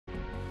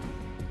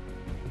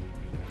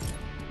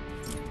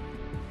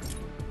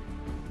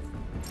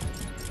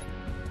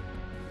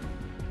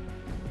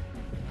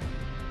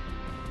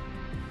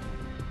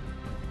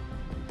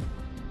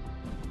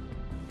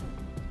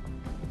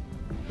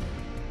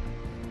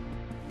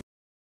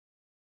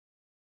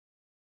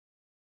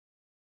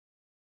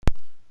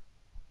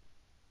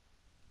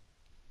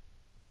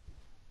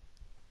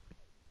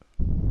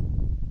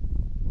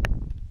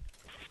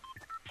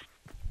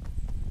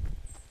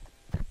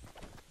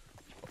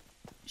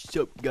What's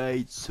up,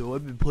 guys? So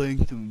I've been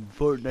playing some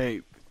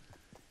Fortnite,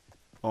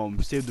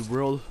 Save the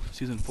World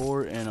Season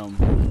 4,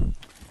 and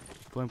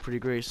going pretty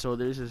great. So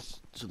there's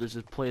this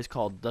place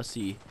called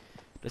Dusty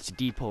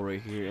Depot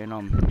right here, and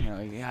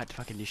you have to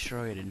fucking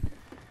destroy it. And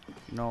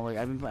like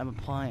I've been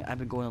playing. I've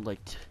been going to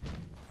like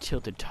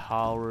Tilted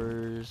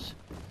Towers,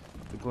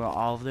 been going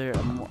all over there.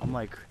 I'm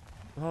like,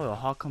 oh,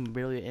 how come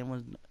barely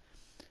anyone?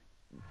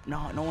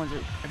 No one's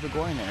ever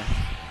going there.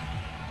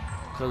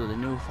 Because of the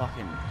new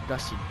fucking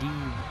Dusty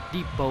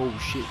Depot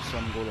shit, so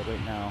I'm gonna go there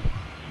right now.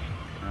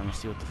 And I'm gonna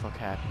see what the fuck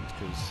happens,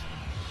 because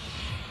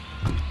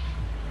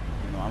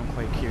I'm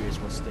quite curious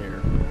what's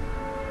there.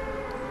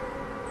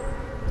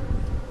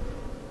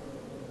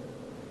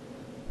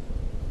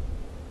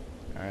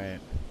 Alright.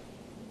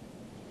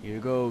 Here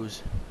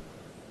goes.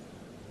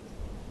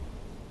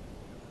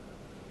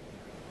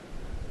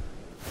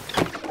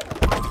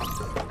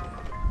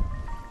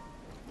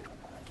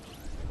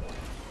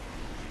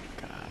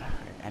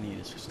 I need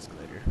this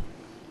escalator.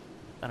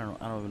 I don't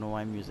even know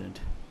why I'm using it.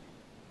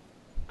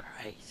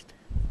 Christ.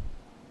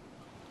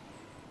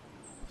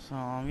 So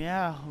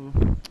yeah,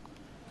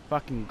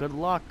 fucking good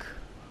luck.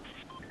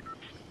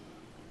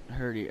 I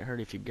heard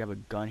if you grab a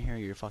gun here,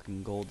 you're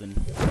fucking golden.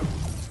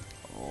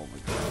 Oh my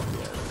god,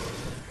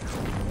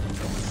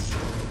 yes.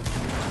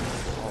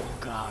 Oh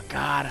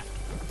god.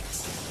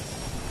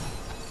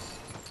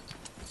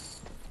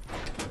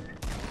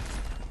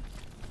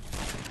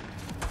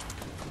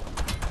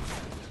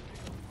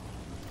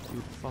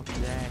 Dude, fuck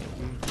that,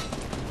 dude.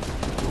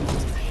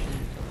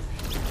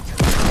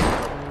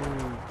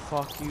 Oh,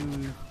 fuck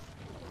you,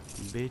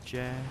 bitch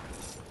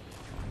ass.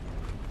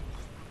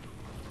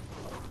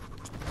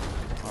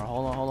 Alright,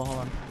 hold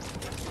on.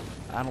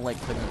 I don't like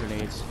clicking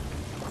grenades.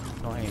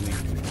 Don't hate me.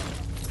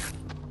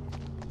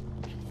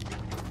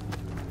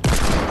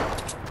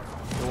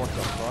 Yo, what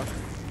the fuck?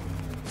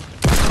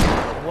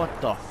 What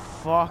the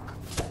fuck?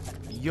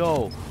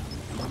 Yo,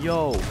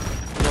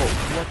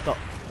 what the?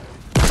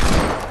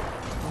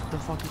 What the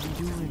fuck is he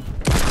doing?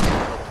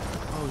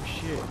 Oh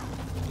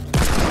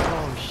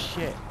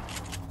shit.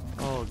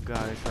 Oh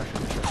god, it's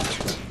rushing.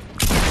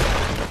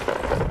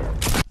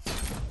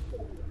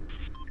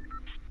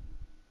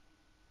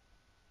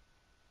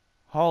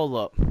 Hold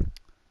up.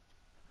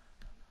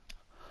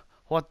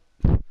 What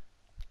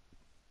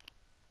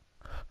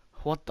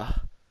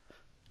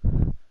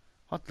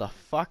the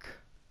fuck?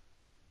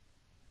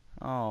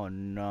 Oh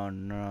no.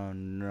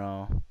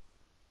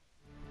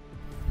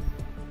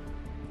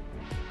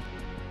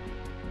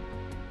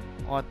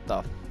 What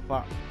the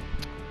fuck?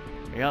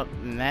 Yep,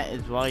 and that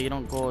is why you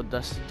don't go to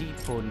Dusty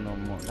Depot no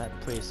more. That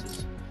place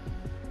is...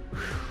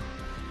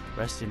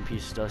 Rest in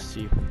peace,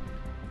 Dusty.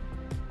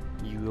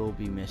 You will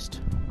be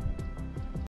missed.